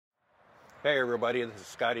Hey everybody, this is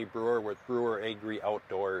Scotty Brewer with Brewer Agri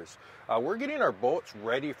Outdoors. We're getting our boats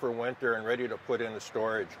ready for winter and ready to put into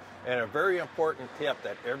storage. And a very important tip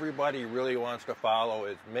that everybody really wants to follow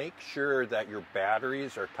is make sure that your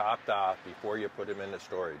batteries are topped off before you put them into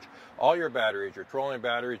storage. All your batteries, your trolling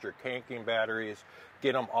batteries, your tanking batteries,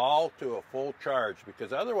 get them all to a full charge,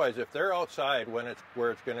 because otherwise if they're outside where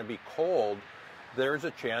it's going to be cold, there's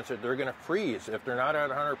a chance that they're going to freeze. If they're not at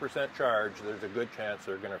 100% charge, there's a good chance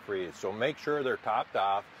they're going to freeze. So make sure they're topped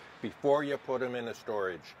off before you put them into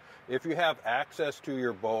storage. If you have access to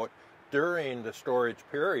your boat during the storage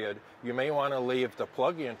period, you may want to leave the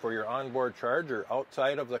plug-in for your onboard charger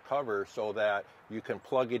outside of the cover so that you can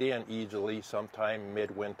plug it in easily sometime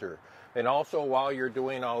midwinter. And also, while you're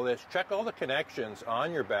doing all this, check all the connections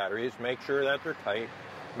on your batteries. Make sure that they're tight,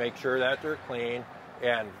 make sure that they're clean,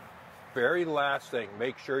 and very last thing,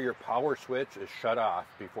 make sure your power switch is shut off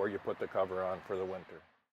before you put the cover on for the winter.